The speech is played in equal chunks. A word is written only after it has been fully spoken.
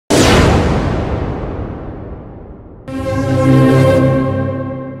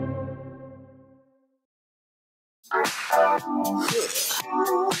When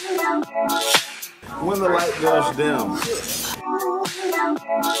the light goes dim.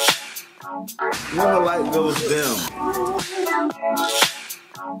 When the light goes dim.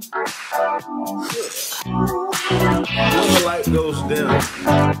 When the light goes dim.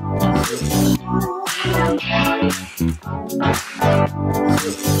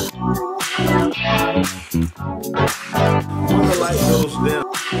 When the light goes dim.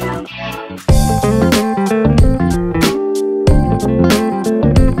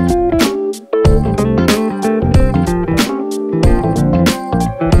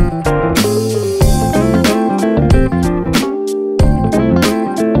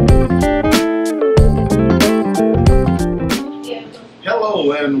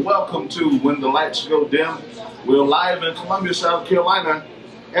 Hello and welcome to When the Lights Go Dim. We're live in Columbia, South Carolina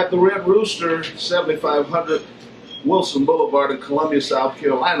at the Red Rooster, 7500 Wilson Boulevard in Columbia, South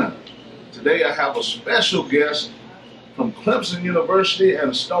Carolina. Today I have a special guest from Clemson University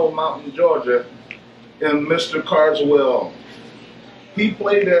and Stone Mountain, Georgia, and Mr. Carswell. He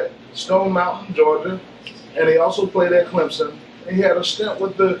played at Stone Mountain, Georgia, and he also played at Clemson. He had a stint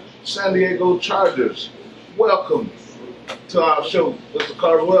with the San Diego Chargers. Welcome to our show, Mr.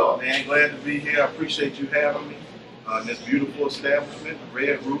 Carswell. Man, glad to be here. I appreciate you having me in this beautiful establishment, the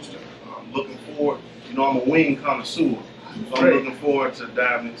Red Rooster. I'm looking forward, I'm a wing connoisseur, so I'm looking forward to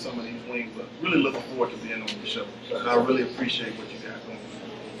diving into some of these wings, but really looking forward to being on the show. And I really appreciate what you got going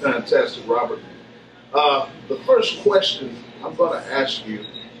on. Fantastic, Robert. The first question I'm going to ask you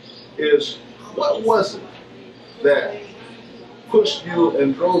is, what was it that pushed you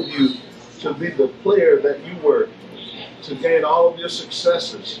and drove you to be the player that you were, to gain all of your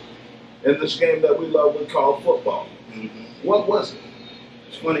successes in this game that we love, we call football? What was it?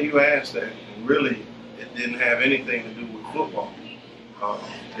 It's funny you asked that. Really, it didn't have anything to do with football.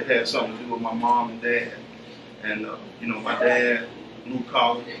 It had something to do with my mom and dad. And, my dad, blue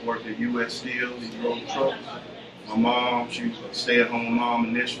collar, worked at U.S. Steel. He drove trucks. My mom, she was a stay-at-home mom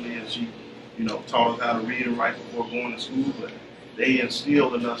initially, and she, taught us how to read and write before going to school. But they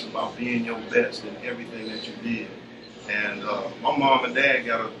instilled in us about being your best in everything that you did. And my mom and dad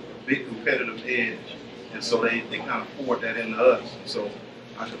got a big competitive edge, and so they kind of poured that into us. And so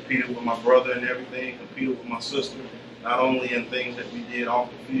I competed with my brother and everything, competed with my sister, not only in things that we did off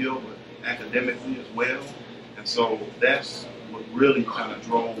the field, but academically as well. And so that's what really kind of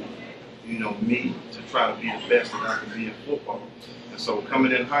drove, me to try to be the best that I could be in football. And so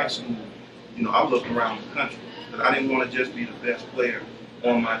coming in high school, I looked around the country, but I didn't want to just be the best player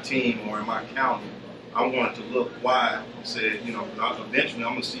on my team or in my county. I wanted to look wide and said, eventually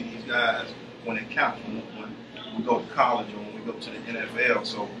I'm going to see these guys when it counts, when we go to college or when we go to the NFL.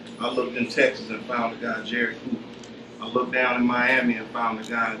 So I looked in Texas and found the guy, Jerry Cooper. I looked down in Miami and found the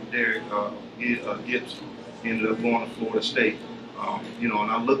guy, Derek Gibson. He ended up going to Florida State. And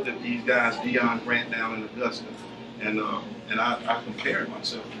I looked at these guys, Deion Grant down in Augusta, and I compared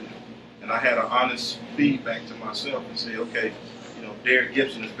myself to them. And I had an honest feedback to myself and say, okay, Derek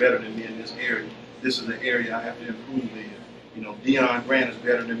Gibson is better than me in this area. This is the area I have to improve in. Deion Grant is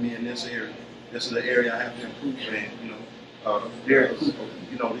better than me in this area. This is the area I have to improve in. Derek Cooper,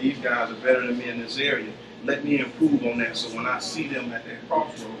 these guys are better than me in this area. Let me improve on that, so when I see them at that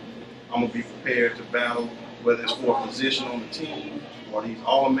crossroads, I'm going to be prepared to battle, whether it's for a position on the team or these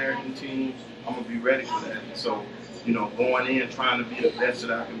All-American teams. I'm going to be ready for that. And so, going in, trying to be the best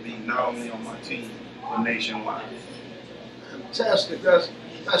that I can be, not only on my team, but nationwide. Fantastic. That's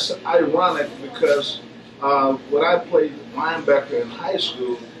ironic because when I played linebacker in high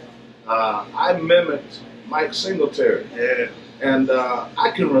school, I mimicked Mike Singletary. Yeah. And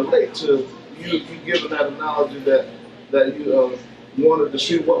I can relate to you giving that analogy that you wanted to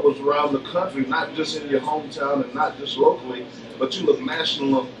see what was around the country, not just in your hometown and not just locally, but you look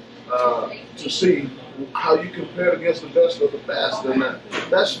national to see how you compared against the best of the best. And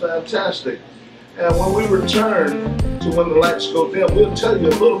that's fantastic. And when we return to When the Lights Go Dim, we'll tell you a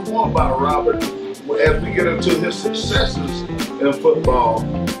little more about Robert as we get into his successes in football.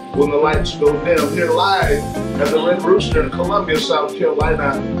 When the Lights Go Dim, here live at the Red Rooster in Columbia, South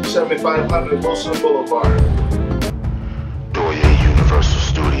Carolina, 7500 Wilson Boulevard. Universal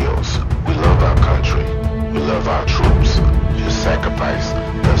Studios. We love our country. We love our troops. Your sacrifice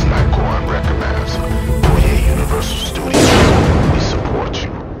does not go unrecognized. Universal Studios. We support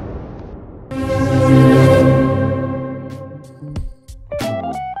you.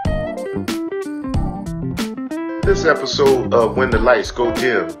 This episode of When the Lights Go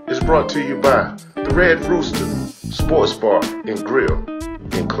Dim is brought to you by the Red Rooster Sports Bar and Grill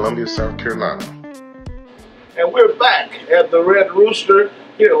in Columbia, South Carolina. And we're back at the Red Rooster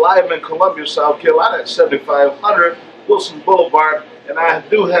here live in Columbia, South Carolina at 7500 Wilson Boulevard, and I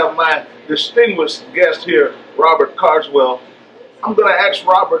do have my distinguished guest here, Robert Carswell. I'm going to ask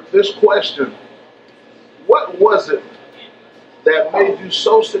Robert this question. What was it that made you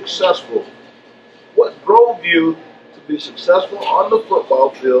so successful? What drove you to be successful on the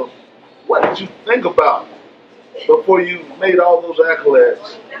football field? What did you think about before you made all those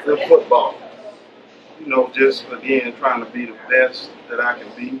accolades in football? You know, just again trying to be the best that I can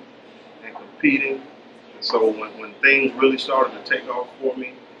be and competing. So when things really started to take off for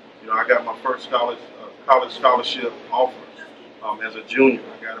me, you know, I got my first college scholarship offer as a junior.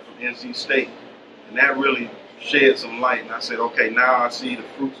 I got it from NC State, and that really shed some light. And I said, okay, now I see the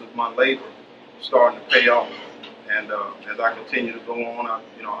fruits of my labor starting to pay off. And as I continue to go on, I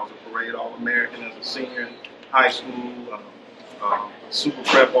was a parade All-American as a senior in high school, super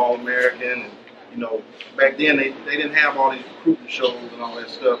prep All-American, and you know, back then they didn't have all these recruiting shows and all that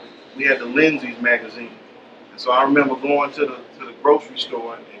stuff. We had the Lindsay's magazine. And so I remember going to the grocery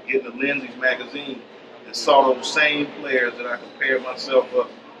store and getting the Lindsay's magazine and saw those same players that I compared myself up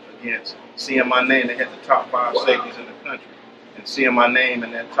against, seeing my name. They had the top 5 safeties in the country, and seeing my name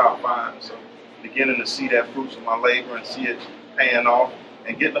in that top 5. So beginning to see that fruits of my labor and see it paying off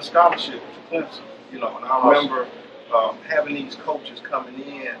and getting a scholarship to Clemson. You know, and I remember having these coaches coming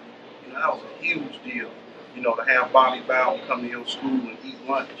in. You know, that was a huge deal. You know, to have Bobby Bowden come to your school and eat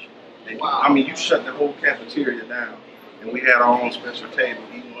lunch. And I mean, you shut the whole cafeteria down, and we had our own special table,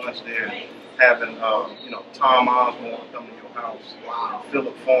 eating lunch there, having Tom Osborne come to your house,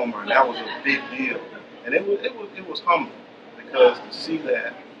 Philip Farmer, and that was a big deal. And it was humbling because to see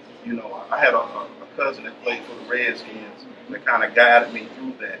that, you know, I had a cousin that played for the Redskins that kind of guided me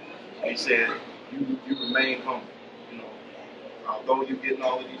through that. He said, you remain humble. You know, although you're getting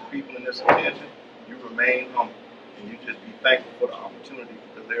all of these people in this attention, you remain humble, and you just be thankful for the opportunity,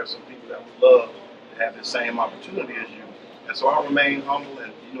 because there are some people that would love to have the same opportunity as you. And so I remain humble,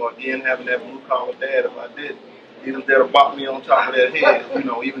 and you know, again, having that blue collar dad, if I did, he was there to bop me on top of that head, you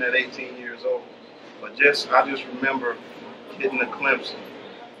know, even at 18 years old. But I just remember getting to Clemson,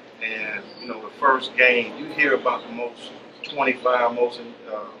 and you know, the first game, you hear about the 25 most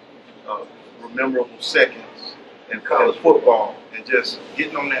memorable seconds in college football, and just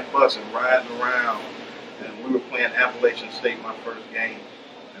getting on that bus and riding around. And we were playing Appalachian State my first game,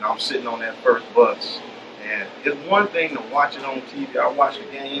 and I'm sitting on that first bus. And it's one thing to watch it on TV. I watched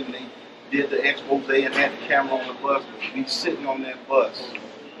the game, and they did the expose and had the camera on the bus. But to be sitting on that bus,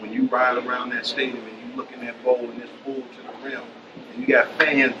 when you ride around that stadium and you look in that bowl and it's full to the rim, and you got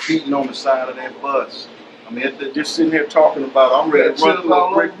fans beating on the side of that bus. I mean, they're just sitting here talking about, I'm ready to run through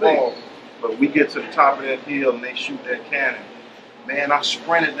a brick wall. But we get to the top of that hill and they shoot that cannon. Man, I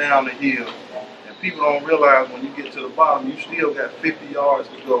sprinted down the hill. And people don't realize when you get to the bottom, you still got 50 yards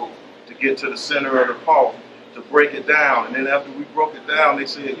to go to get to the center of the park to break it down. And then after we broke it down, they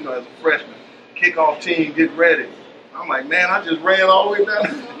said, you know, as a freshman, kickoff team, get ready. I'm like, man, I just ran all the way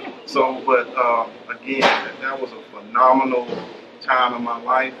down. So, but again, that was a phenomenal time in my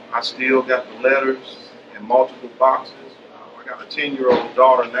life. I still got the letters in multiple boxes. I got a 10-year-old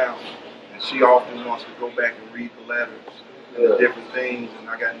daughter now, and she often wants to go back and read the letters, different things. And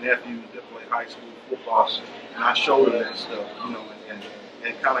I got nephews that play high school football, and I show them that stuff, you know,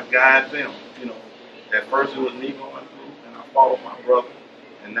 and kind of guide them. You know, at first it was me going through, and I followed my brother,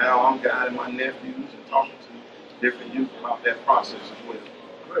 and now I'm guiding my nephews and talking to different youth about that process as well.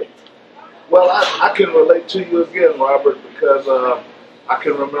 Great. Well, I can relate to you again, Robert, because I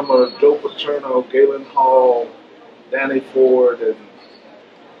can remember Joe Paterno, Galen Hall, Danny Ford, and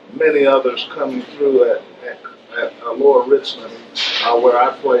many others coming through at Lower Richland, where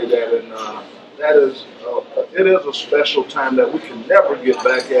I played at, and it is a special time that we can never get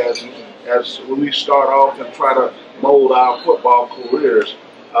back as we start off and try to mold our football careers.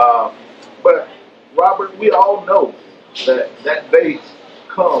 But Robert, we all know that day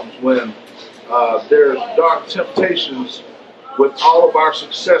comes when there's dark temptations with all of our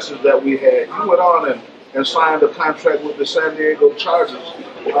successes that we had. You went on and signed a contract with the San Diego Chargers.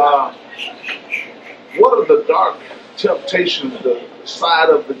 What are the dark temptations, the side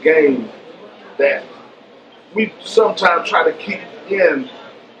of the game that we sometimes try to keep in,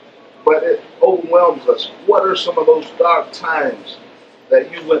 but it overwhelms us? What are some of those dark times that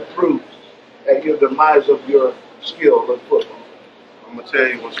you went through at your demise of your skill in football? I'm going to tell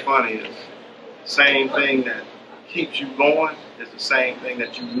you what's funny is the same thing that keeps you going is the same thing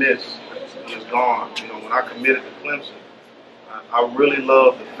that you miss is gone. You know, when I committed to Clemson, I really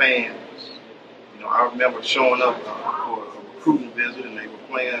loved the fans. You know, I remember showing up for a recruiting visit, and they were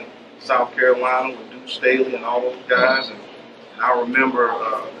playing South Carolina with Deuce Staley and all those guys, and I remember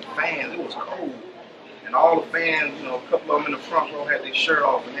the fans. It was cold, and all the fans, you know, a couple of them in the front row had their shirt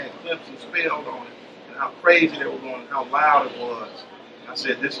off and had Clemson spelled on it, and how crazy they were going, and how loud it was. And I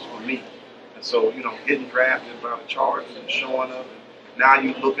said, this is for me. And so, you know, getting drafted by the Chargers and showing up. Now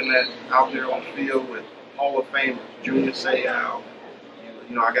you're looking at out there on the field with Hall of Famers, Junior Seau.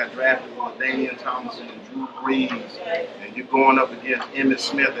 You know, I got drafted with Damian Thomason and Drew Brees, and you're going up against Emmitt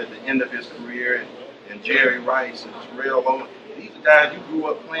Smith at the end of his career, and Jerry Rice and Terrell Owens. These are guys you grew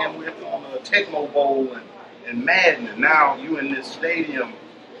up playing with on the Tecmo Bowl and Madden, and now you in this stadium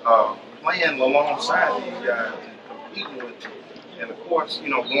playing alongside these guys and competing with them. And of course, you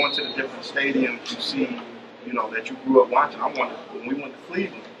know, going to the different stadiums, you see, you know, that you grew up watching. When we went to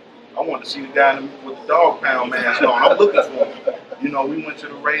Cleveland, I wanted to see the guy with the dog pound mask on. I'm looking for him. You know, we went to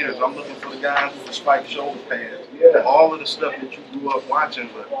the Raiders. I'm looking for the guys with the spiked shoulder pads. Yeah. All of the stuff that you grew up watching.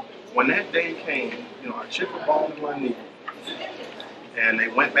 But when that day came, you know, I chipped a bone in my knee, and they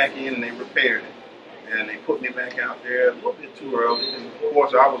went back in and they repaired it. And they put me back out there a little bit too early. And of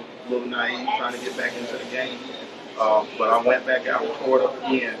course, I was a little naive trying to get back into the game. But I went back out and tore it up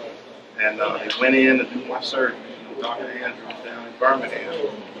again. And they went in to do my surgery. You know, Dr. Andrews down in Birmingham.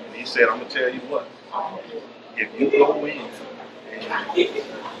 And he said, I'm going to tell you what, if you go in and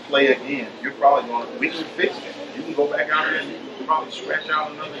play again, you're probably going to, we can fix it. You can go back out there and you can probably scratch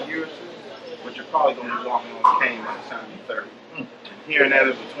out another year or two, but you're probably going to be walking on the cane by the time you're 30. And hearing that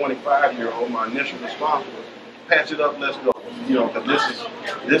as a 25-year-old, my initial response was, patch it up, let's go. You know, because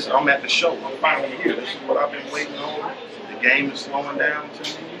this, I'm at the show. I'm finally here. This is what I've been waiting on. The game is slowing down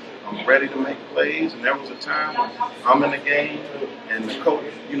to me. I'm ready to make plays, and there was a time when I'm in the game, and the coach,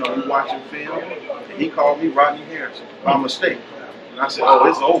 you know, he's watching film, and he called me Rodney Harrison by mistake. And I said, oh,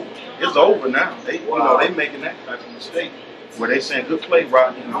 it's over. It's over now. They, you know, they making that type of mistake where they saying, good play,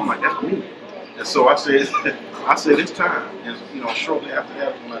 Rodney. And I'm like, that's me. And so I said, it's time. And, you know, shortly after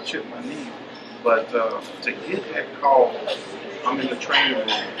that, when I chipped my knee, but to get that call, I'm in the training room.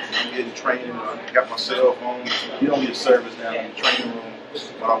 I'm getting training. I got my cell phone. You don't get service down in the training room.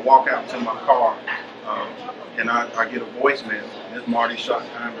 When I walk out to my car, and I get a voicemail. It's Marty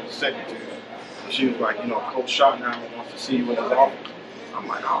Schottenheimer's secretary. And she was like, you know, Coach Schottenheimer wants to see you in his office. I'm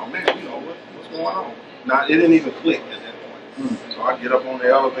like, oh man, you know, what's going on? Now, it didn't even click at that point. So I get up on the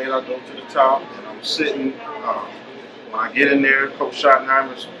elevator, I go to the top, and I'm sitting. When I get in there, Coach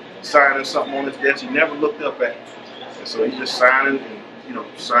Schottenheimer's signing something on his desk. He never looked up at me. And so he's just signing and, you know,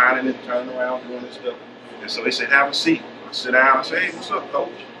 signing and turning around, doing this stuff. And so they said, have a seat. I sit down, I say, hey, what's up,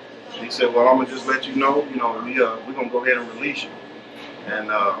 Coach? And he said, well, I'm going to just let you know, we're going to go ahead and release you. And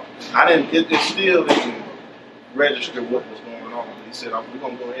it still didn't register what was going on. He said, we're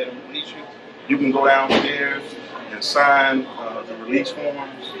going to go ahead and release you. You can go downstairs and sign the release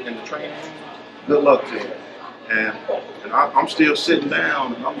forms in the training room. Good luck to you. And I'm still sitting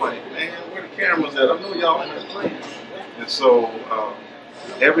down, and I'm like, man, where the cameras at? I know y'all in there playing. And so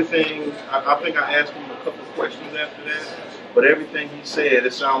everything, I think I asked him a couple of questions after that, but everything he said,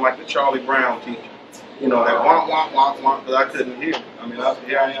 it sounded like the Charlie Brown teacher. You know, that womp, womp, womp, womp, because I couldn't hear. I mean,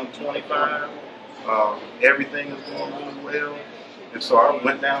 here I am, 25. Everything is going really well. And so I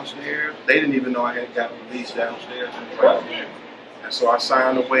went downstairs. They didn't even know I had gotten released downstairs in the training room. And so I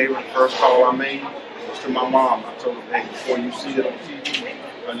signed the waiver. The first call I made was to my mom. I told her, hey, before you see it on TV,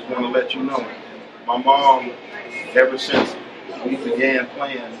 I just want to let you know. And my mom, ever since we began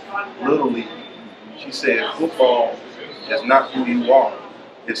playing Little League, she said football is not who you are,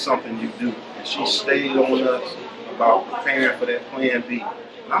 it's something you do. And she stayed on us about preparing for that plan B.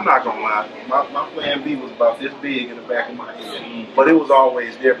 And I'm not going to lie, my plan B was about this big in the back of my head. But it was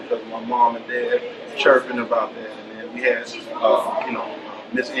always there because of my mom and dad chirping about that. And then we had,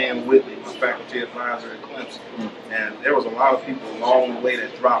 Miss Ann Whitley, my faculty advisor at Clemson. And there was a lot of people along the way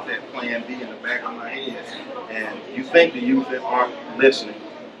that dropped that plan B in the back of my head. And you think the youth that aren't listening,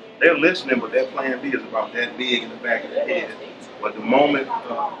 they're listening, but that plan B is about that big in the back of their head. But the moment,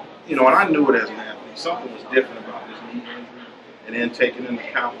 and I knew it as an athlete, something was different about this knee injury. And then taking into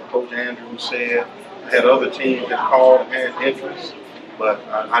account what Coach Andrews said, I had other teams that called and had interest, but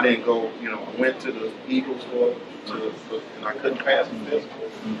I didn't go, I went to the Eagles and I couldn't pass the physical.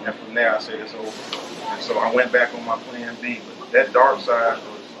 And from there I said it's over. And so I went back on my plan B. But that dark side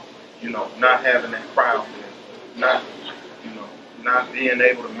was, not having that crowd there, not being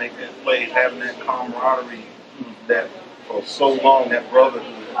able to make that play, having that camaraderie that for so long, that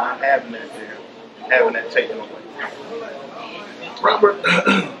brotherhood, not having that there, having that taken away. Robert,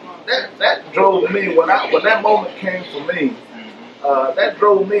 that drove me, when that moment came for me, that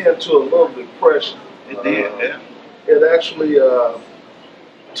drove me into a little depression. It did, yeah. It actually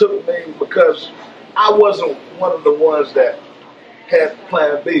took me, because I wasn't one of the ones that had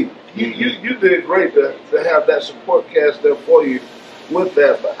plan B. You did great to have that support cast there for you with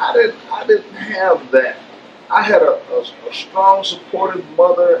that, but I didn't have that. I had a strong, supportive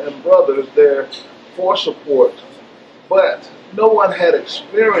mother and brothers there for support, but no one had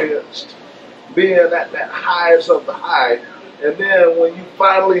experienced being at that highest of the high, and then when you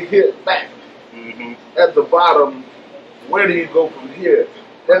finally hit back at the bottom, where do you go from here?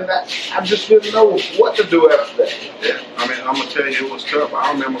 And I just didn't know what to do after that. Yeah, I mean, I'm gonna tell you, it was tough.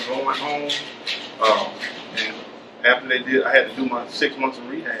 I remember going home, and after they did, I had to do my 6 months of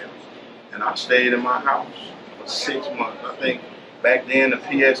rehab, and I stayed in my house for 6 months. I think back then the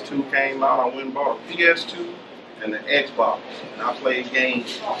PS2 came out. I went and bought a PS2 and the Xbox, and I played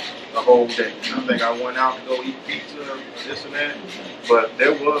games the whole day. And I think I went out to go eat pizza, this and that, but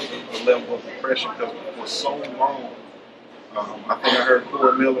there was a level of depression because for so long. I think I heard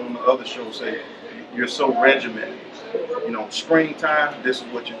Corey Miller on the other show say, "You're so regimented. You know, springtime, this is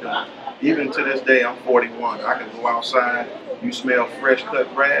what you're doing." Even to this day, I'm 41. I can go outside. You smell fresh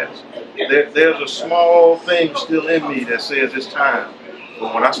cut grass. There's a small thing still in me that says it's time.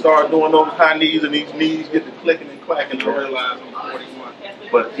 But when I start doing those high knees and these knees get to clicking and clacking, I realize I'm 41.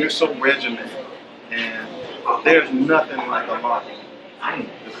 But you're so regimented, and there's nothing like a locker room.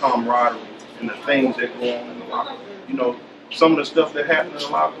 The camaraderie and the things that go on in the locker room. You know, some of the stuff that happens in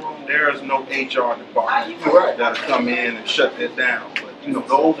the locker room, there is no HR department that'll come in and shut that down. But you know,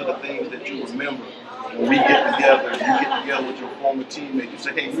 those are the things that you remember when we get together. You get together with your former teammate. You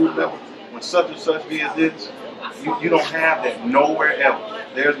say, "Hey, you remember when such and such did this?" You don't have that nowhere else.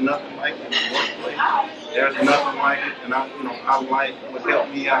 There's nothing like it in the workplace. There's nothing like it, and I like what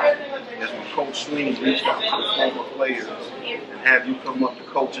helped me out is when Coach Sweeney reached out to the former players and have you come up to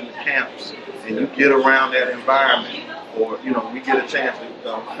coach in the camps, and you get around that environment. Or, you know, we get a chance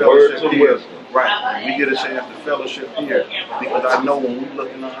to fellowship here. Right. We get a chance to fellowship here because I know when we look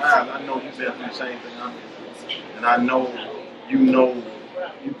in our eyes, I know you've been through the same thing I've been through. And I know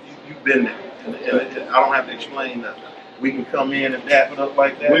you've been there. And I don't have to explain nothing. We can come in and dap it up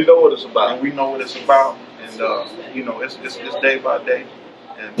like that. We know what it's about. And we know what it's about. And, you know, it's day by day.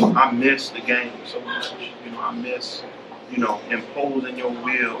 And I miss the game so much. You know, I miss, you know, imposing your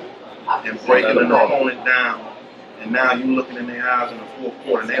will and breaking an opponent down. And now you looking in their eyes in the fourth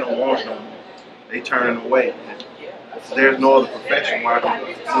quarter, and they don't want it no more. They turning away. And there's no other profession where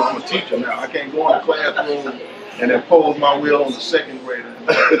I'm a teacher now. I can't go in the classroom and impose my will on the second grader.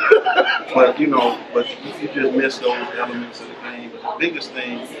 But you know, you just miss those elements of the game. But the biggest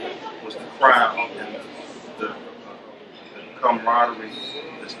thing was the crowd and the camaraderie,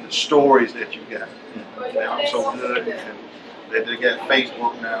 the stories that you got. Now I'm so good. And they got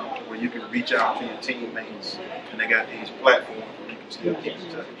Facebook now where you can reach out to your teammates, and they got these platforms where you can still keep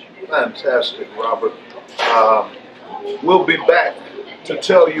in touch. Fantastic, Robert. We'll be back to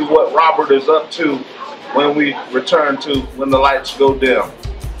tell you what Robert is up to when we return to When the Lights Go Dim.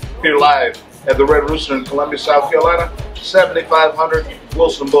 Here live at the Red Rooster in Columbia, South Carolina, 7500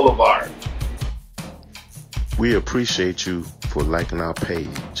 Wilson Boulevard. We appreciate you for liking our page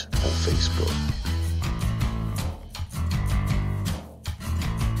on Facebook.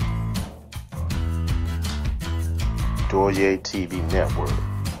 wtlgd Network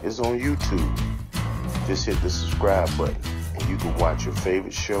is on YouTube. Just hit the subscribe button and you can watch your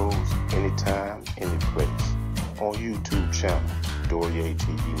favorite shows anytime, any place on YouTube channel,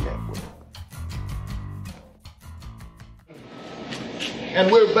 wtlgd Network. And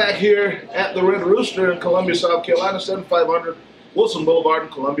we're back here at the Red Rooster in Columbia, South Carolina, 7500 Wilson Boulevard in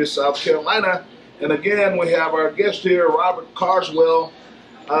Columbia, South Carolina. And again, we have our guest here, Robert Carswell.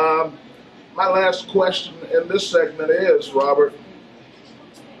 My last question in this segment is, Robert,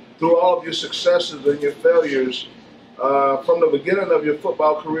 through all of your successes and your failures, from the beginning of your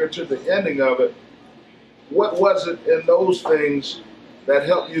football career to the ending of it, what was it in those things that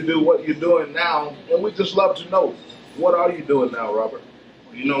helped you do what you're doing now? And we'd just love to know, what are you doing now, Robert?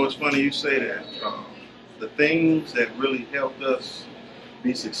 You know, it's funny you say that. The things that really helped us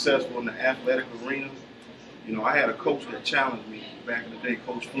be successful in the athletic arena, you know, I had a coach that challenged me back in the day,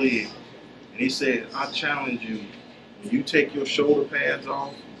 Coach Fleeg. And he said, I challenge you, when you take your shoulder pads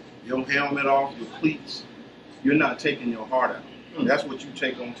off, your helmet off, your cleats, you're not taking your heart out. That's what you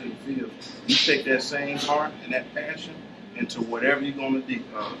take onto the field. You take that same heart and that passion into whatever you're going to do,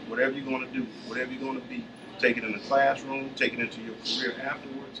 whatever you're going to be. Take it in the classroom, take it into your career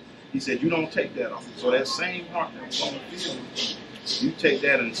afterwards. He said, you don't take that off. So that same heart that was on the field, you take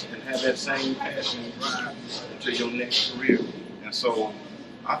that and have that same passion and drive into your next career. And so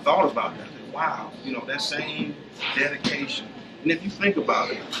I thought about that. Wow, you know, that same dedication. And if you think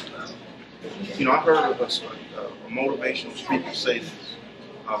about it, you know, I heard a motivational speaker say this.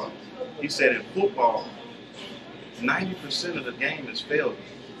 He said in football, 90% of the game is failure.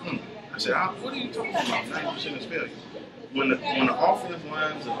 I said, what are you talking about? 90% is failure. When the offense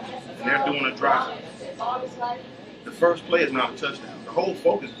lines up and they're doing a drive, the first play is not a touchdown. The whole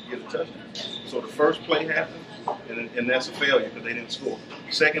focus is to get a touchdown. So the first play happens, and that's a failure because they didn't score.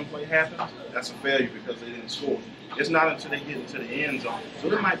 Second play happens, that's a failure because they didn't score. It's not until they get into the end zone. So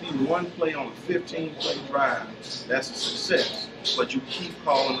there might be one play on a 15-play drive that's a success, but you keep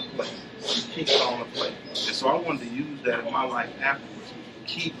calling the play. You keep calling the play. And so I wanted to use that in my life afterwards.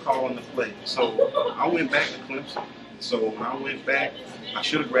 Keep calling the play. So I went back to Clemson. So when I went back, I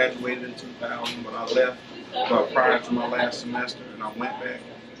should have graduated in 2000, but I left prior to my last semester, and I went back,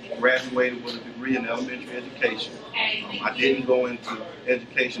 graduated with a degree in elementary education. I didn't go into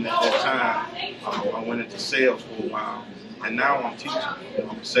education at that time. I went into sales for a while, and now I'm teaching.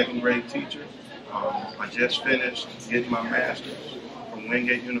 I'm a second grade teacher. I just finished getting my master's from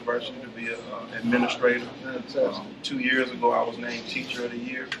Wingate University to be an administrator. 2 years ago, I was named Teacher of the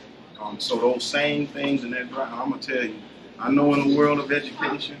Year. So those same things in that drive, I'm going to tell you, I know in the world of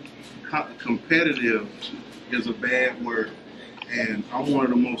education, competitive is a bad word. And I'm one of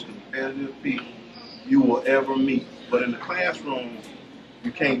the most competitive people you will ever meet. But in the classroom,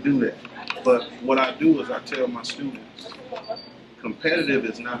 you can't do that. But what I do is I tell my students, competitive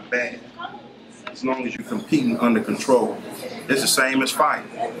is not bad as long as you're competing under control. It's the same as fire.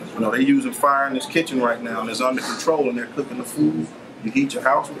 You know, they're using fire in this kitchen right now, and it's under control, and they're cooking the food. You heat your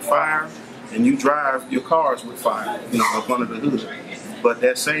house with fire, and you drive your cars with fire, you know, up under the hood. But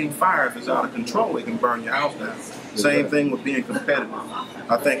that same fire, if it's out of control, it can burn your house down. Same thing with being competitive.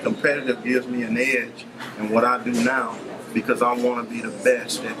 I think competitive gives me an edge in what I do now because I want to be the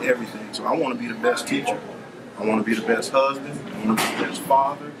best at everything. So I want to be the best teacher. I want to be the best husband. I want to be the best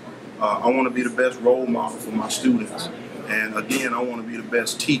father. I want to be the best role model for my students. And again, I want to be the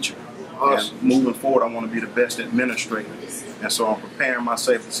best teacher. Awesome. And moving forward, I want to be the best administrator. And so I'm preparing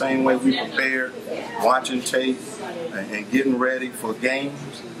myself the same way we prepared, watching tape and getting ready for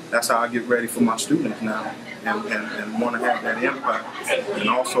games. That's how I get ready for my students now and want to have that impact. And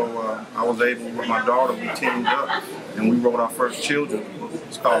also, I was able, with my daughter, we teamed up and we wrote our first children's book.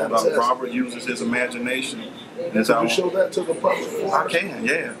 It's called Robert Uses His Imagination. And can you show that to the public? I can,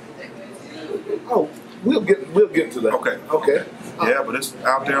 yeah. Oh, we'll get to that. Okay. Okay. Yeah, but it's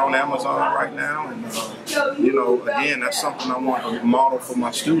out there on Amazon right now, and you know, again, that's something I want to model for my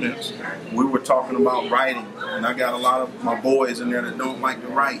students. We were talking about writing, and I got a lot of my boys in there that don't like to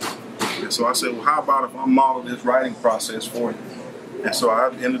write, and so I said, well, how about if I model this writing process for you? And so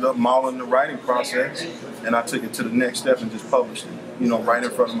I ended up modeling the writing process, and I took it to the next step and just published it, you know, right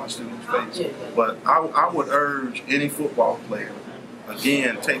in front of my students' face. But I would urge any football player,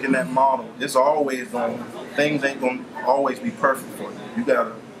 again, taking that model, it's always things ain't going to always be perfect for you. You got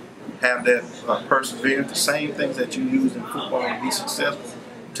to have that perseverance, the same things that you use in football to be successful.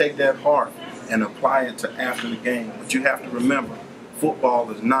 Take that heart and apply it to after the game. But you have to remember, football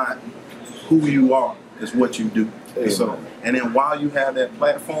is not who you are, it's what you do. And then while you have that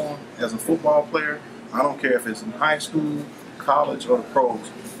platform as a football player, I don't care if it's in high school, college, or the pros,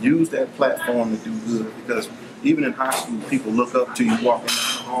 use that platform to do good, because even in high school, people look up to you walking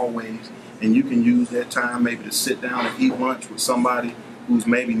down the hallways, and you can use that time maybe to sit down and eat lunch with somebody who's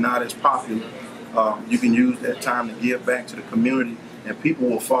maybe not as popular. You can use that time to give back to the community, and people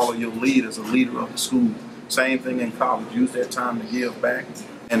will follow your lead as a leader of the school. Same thing in college. Use that time to give back,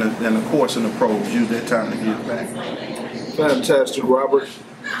 and of course in the pros, use that time to give back. Fantastic, Robert.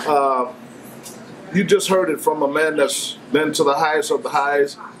 You just heard it from a man that's been to the highest of the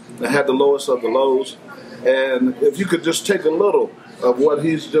highs and had the lowest of the lows. And if you could just take a little of what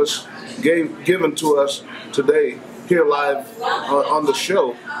he's just given to us today here live on the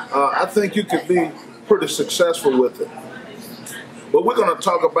show, I think you could be pretty successful with it. But we're going to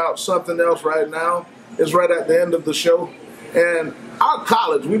talk about something else right now. It's right at the end of the show. And our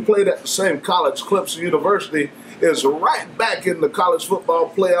college, we played at the same college, Clemson University, is right back in the college football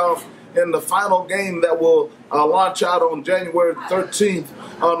playoff in the final game that will launch out on January 13th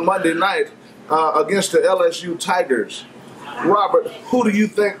on Monday night. Against the LSU Tigers. Robert, who do you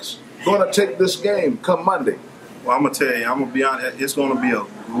think's going to take this game come Monday? Well, I'm going to tell you, I'm going to be honest, it's going to be a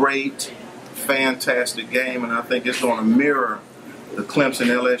great, fantastic game, and I think it's going to mirror the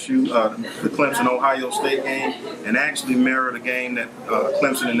Clemson-LSU, the Clemson-Ohio State game, and actually mirror the game that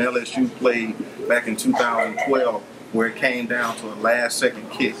Clemson and LSU played back in 2012, where it came down to a last-second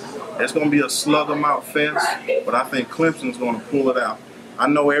kick. It's going to be a slug-em-out fest, but I think Clemson's going to pull it out. I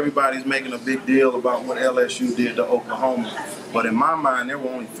know everybody's making a big deal about what LSU did to Oklahoma, but in my mind, there were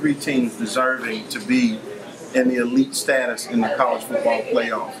only 3 teams deserving to be and the elite status in the college football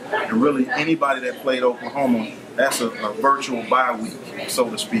playoff. And really, anybody that played Oklahoma, that's a virtual bye week, so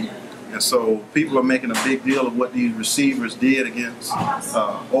to speak. And so people are making a big deal of what these receivers did against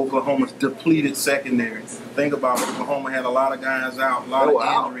Oklahoma's depleted secondary. Think about it. Oklahoma had a lot of guys out, a lot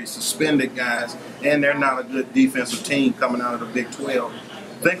of injuries, suspended guys, and they're not a good defensive team coming out of the Big 12.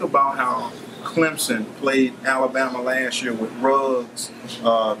 Think about how Clemson played Alabama last year with Ruggs,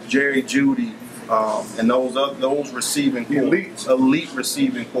 Jerry Jeudy, and those receiving corps, elite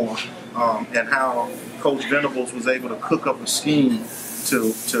receiving corps, and how Coach Venables was able to cook up a scheme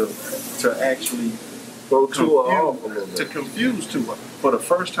to actually confuse Tua. For the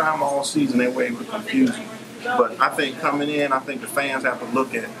first time all season, they were able to confuse him. But I think coming in, I think the fans have to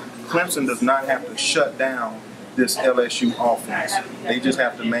look at Clemson does not have to shut down this LSU offense. They just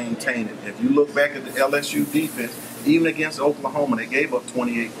have to maintain it. If you look back at the LSU defense, even against Oklahoma, they gave up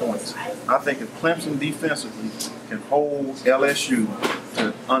 28 points. I think if Clemson defensively can hold LSU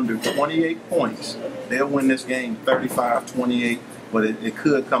to under 28 points, they'll win this game 35-28, but it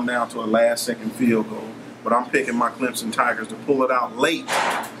could come down to a last-second field goal. But I'm picking my Clemson Tigers to pull it out late,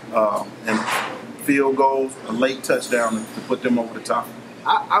 and field goals, a late touchdown to put them over the top.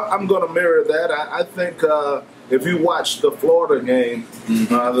 I'm going to mirror that. I think if you watch the Florida game,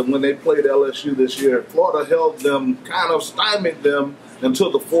 when they played LSU this year, Florida held them, kind of stymied them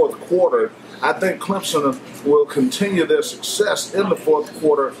until the fourth quarter. I think Clemson will continue their success in the fourth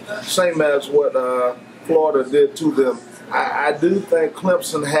quarter, same as what Florida did to them. I do think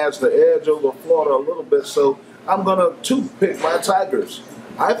Clemson has the edge over Florida a little bit, so I'm going to pick my Tigers.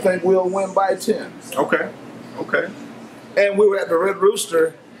 I think we'll win by 10. Okay. And we were at the Red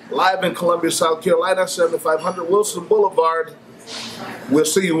Rooster, live in Columbia, South Carolina, 7500 Wilson Boulevard. We'll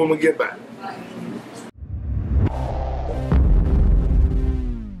see you when we get back.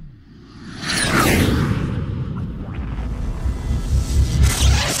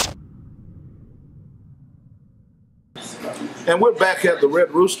 And we're back at the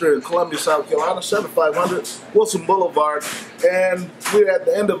Red Rooster in Columbia, South Carolina, 7500 Wilson Boulevard. And we're at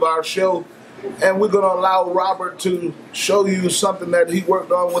the end of our show. And we're going to allow Robert to show you something that he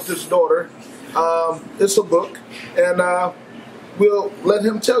worked on with his daughter. It's a book, and we'll let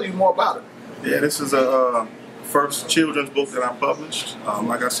him tell you more about it. Yeah, this is a first children's book that I published.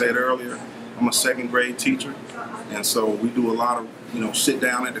 Like I said earlier, I'm a second grade teacher, and so we do a lot of, sit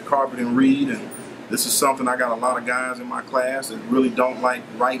down at the carpet and read. And this is something I got a lot of guys in my class that really don't like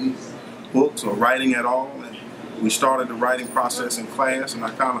writing books or writing at all. And we started the writing process in class, and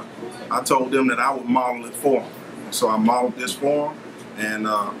I told them that I would model it for them. And so I modeled this for them, and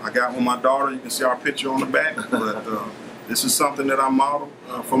I got with my daughter. You can see our picture on the back, but this is something that I modeled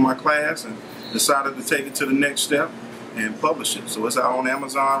for my class and decided to take it to the next step and publish it. So it's out on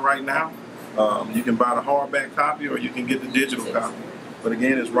Amazon right now. You can buy the hardback copy or you can get the digital copy. But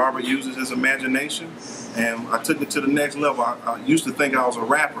again, as Robert uses his imagination, and I took it to the next level. I used to think I was a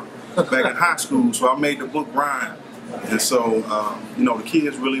rapper back in high school, so I made the book rhyme. And so, the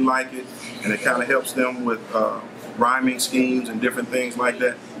kids really like it, and it kind of helps them with rhyming schemes and different things like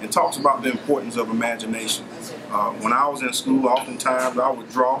that. It talks about the importance of imagination. When I was in school, oftentimes I would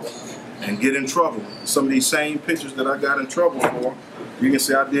draw and get in trouble. Some of these same pictures that I got in trouble for, you can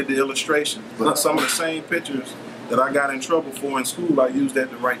see I did the illustrations, but some of the same pictures that I got in trouble for in school, I used that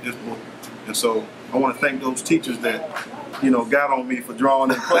to write this book. And so I want to thank those teachers that, got on me for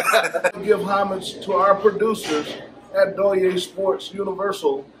drawing in class. Give homage to our producers at Doye Sports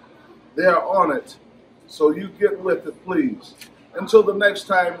Universal. They are on it. So you get with it, please. Until the next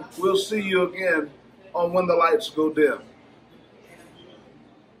time, we'll see you again on When the Lights Go Dim.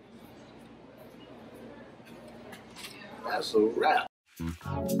 That's a wrap.